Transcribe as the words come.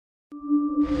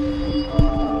Hi,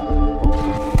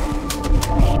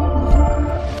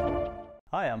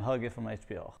 I'm Helge from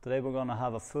HPR. Today we're going to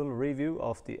have a full review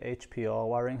of the HPR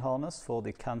wiring harness for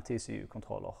the CANTCU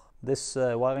controller. This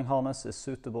wiring harness is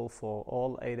suitable for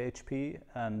all 8HP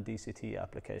and DCT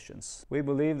applications. We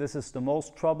believe this is the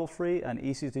most trouble-free and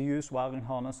easy to use wiring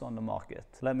harness on the market.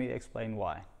 Let me explain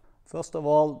why. First of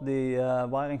all, the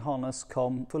wiring harness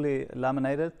comes fully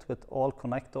laminated with all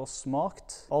connectors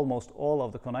marked. Almost all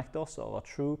of the connectors are a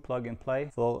true plug-and-play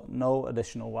for no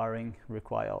additional wiring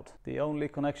required. The only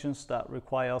connections that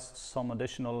requires some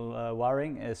additional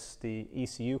wiring is the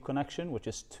ECU connection, which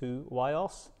is 2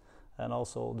 wires, and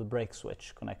also the brake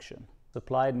switch connection.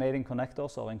 Supplied mating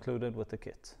connectors are included with the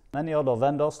kit. Many other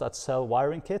vendors that sell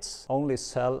wiring kits only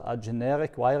sell a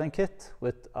generic wiring kit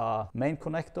with a main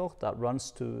connector that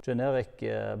runs to generic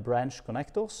branch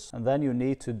connectors, and then you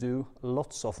need to do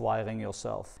lots of wiring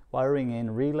yourself. Wiring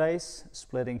in relays,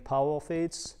 splitting power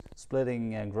feeds,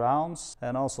 splitting grounds,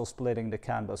 and also splitting the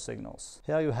CAN bus signals.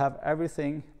 Here you have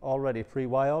everything already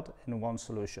pre-wired in one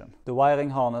solution. The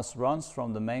wiring harness runs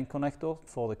from the main connector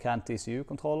for the CANTCU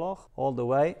controller all the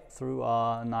way through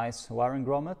a nice wiring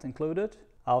grommet included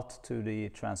out to the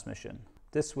transmission.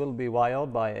 This will be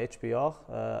wired by HPR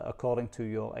according to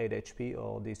your 8HP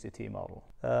or DCT model.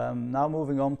 Now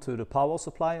moving on to the power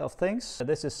supply of things.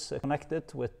 This is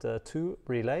connected with 2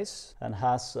 relays and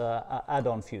has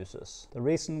add-on fuses. The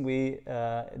reason we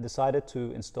decided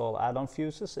to install add-on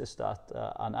fuses is that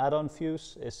an add-on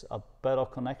fuse is a better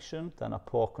connection than a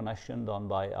poor connection done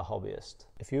by a hobbyist.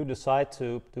 If you decide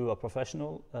to do a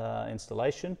professional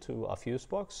installation to a fuse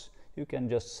box, you can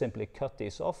just simply cut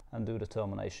these off and do the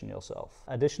termination yourself.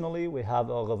 Additionally, we have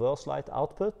a reverse light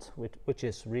output which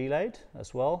is relayed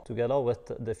as well together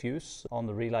with the fuse on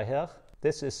the relay here.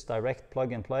 This is direct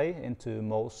plug and play into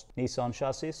most Nissan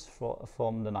chassis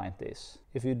from the 90s.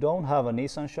 If you don't have a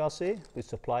Nissan chassis, we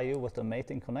supply you with a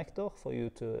mating connector for you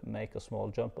to make a small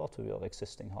jumper to your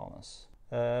existing harness.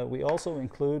 We also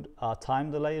include a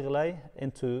time delay relay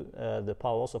into the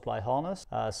power supply harness,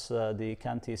 as the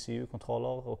CANTCU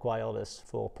controller requires this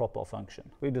for proper function.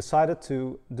 We decided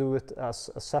to do it as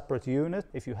a separate unit.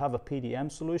 If you have a PDM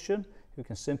solution, you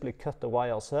can simply cut the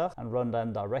wires here and run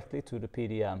them directly to the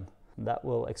PDM. That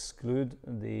will exclude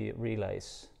the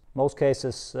relays. Most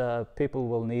cases people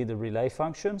will need the relay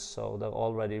functions, so they're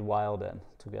already wired in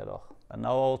together. And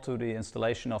now on to the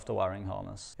installation of the wiring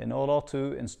harness. In order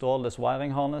to install this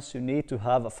wiring harness, you need to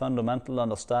have a fundamental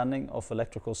understanding of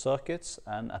electrical circuits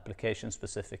and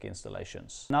application-specific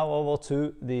installations. Now over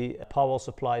to the power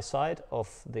supply side of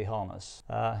the harness.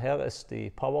 Here is the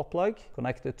power plug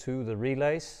connected to the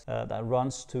relays that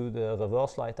runs to the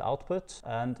reverse light output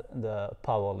and the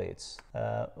power leads.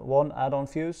 One add-on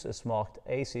fuse is marked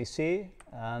ACC,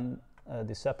 and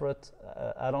the separate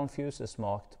add-on fuse is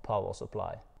marked power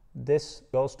supply. This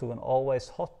goes to an always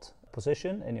hot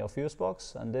position in your fuse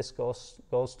box, and this goes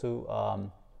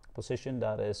to position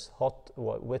that is hot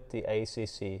with the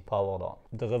ACC powered on.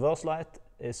 The reverse light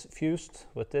is fused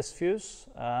with this fuse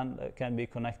and can be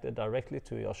connected directly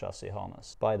to your chassis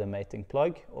harness by the mating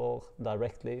plug or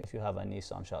directly if you have a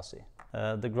Nissan chassis.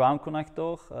 The ground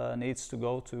connector needs to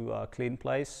go to a clean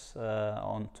place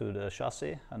onto the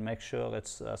chassis and make sure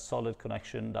it's a solid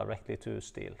connection directly to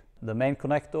steel. The main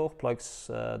connector plugs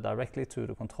directly to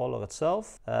the controller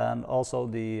itself, and also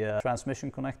the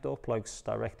transmission connector plugs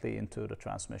directly into the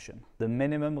transmission. The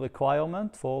minimum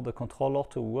requirement for the controller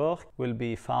to work will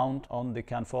be found on the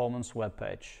CANformance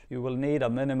webpage. You will need a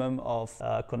minimum of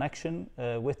connection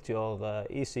with your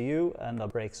ECU and a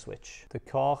brake switch. The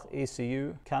car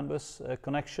ECU CAN bus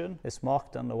connection is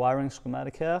marked on the wiring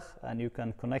schematic here, and you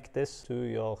can connect this to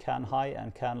your CAN high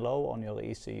and CAN low on your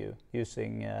ECU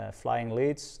using flying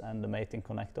leads and the mating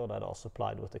connector that are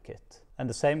supplied with the kit. And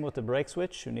the same with the brake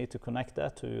switch, you need to connect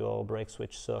that to your brake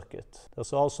switch circuit.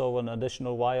 There's also an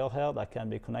additional wire here that can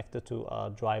be connected to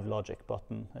a drive logic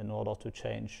button in order to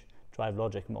change drive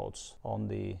logic modes on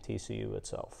the TCU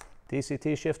itself.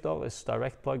 DCT shifter is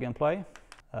direct plug and play.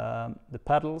 The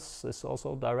pedals is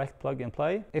also direct plug and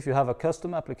play. If you have a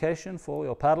custom application for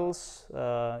your pedals,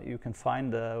 you can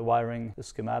find the wiring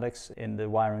schematics in the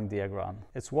wiring diagram.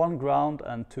 It's 1 ground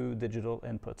and 2 digital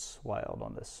inputs wired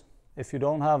on this. If you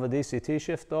don't have a DCT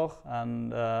shifter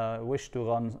and wish to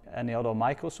run any other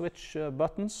micro switch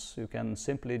buttons, you can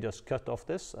simply just cut off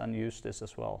this and use this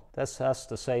as well. This has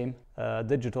the same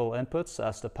digital inputs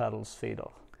as the pedals feeder.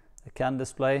 The CAN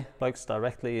display plugs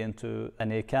directly into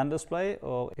any CAN display,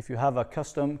 or if you have a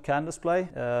custom CAN display,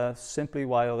 simply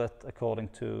wire it according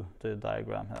to the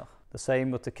diagram here. The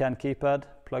same with the CAN keypad,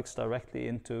 plugs directly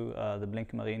into the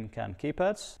Blink Marine CAN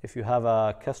keypads. If you have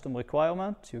a custom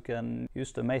requirement, you can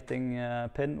use the mating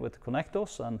pin with the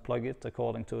connectors and plug it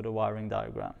according to the wiring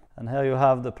diagram. And here you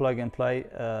have the plug-and-play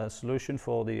solution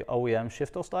for the OEM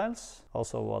shifter styles,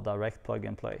 also a direct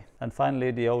plug-and-play. And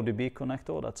finally the ODB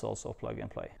connector, that's also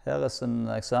plug-and-play. Here is an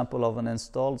example of an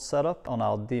installed setup on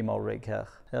our demo rig here.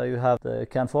 Here you have the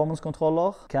CAN performance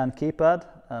controller, CAN keypad,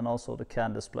 and also the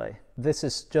CAN display. This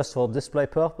is just for display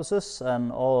purposes,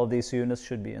 and all of these units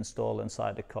should be installed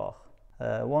inside the car.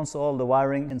 Once all the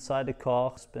wiring inside the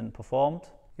car has been performed,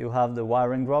 you have the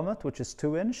wiring grommet, which is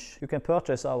 2-inch. You can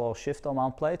purchase our shifter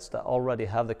mount plates that already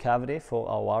have the cavity for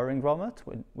our wiring grommet,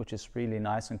 which is really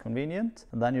nice and convenient.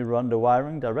 And then you run the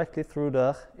wiring directly through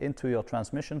there into your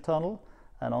transmission tunnel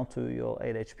and onto your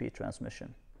 8HP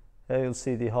transmission. Here you'll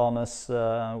see the harness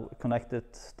connected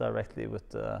directly with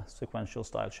the sequential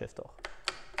style shifter.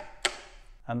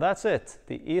 And that's it,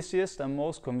 the easiest and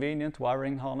most convenient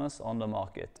wiring harness on the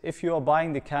market. If you are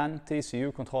buying the CAN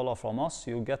TCU controller from us,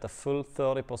 you'll get a full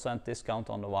 30% discount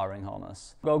on the wiring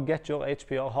harness. Go get your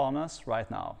HPR harness right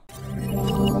now.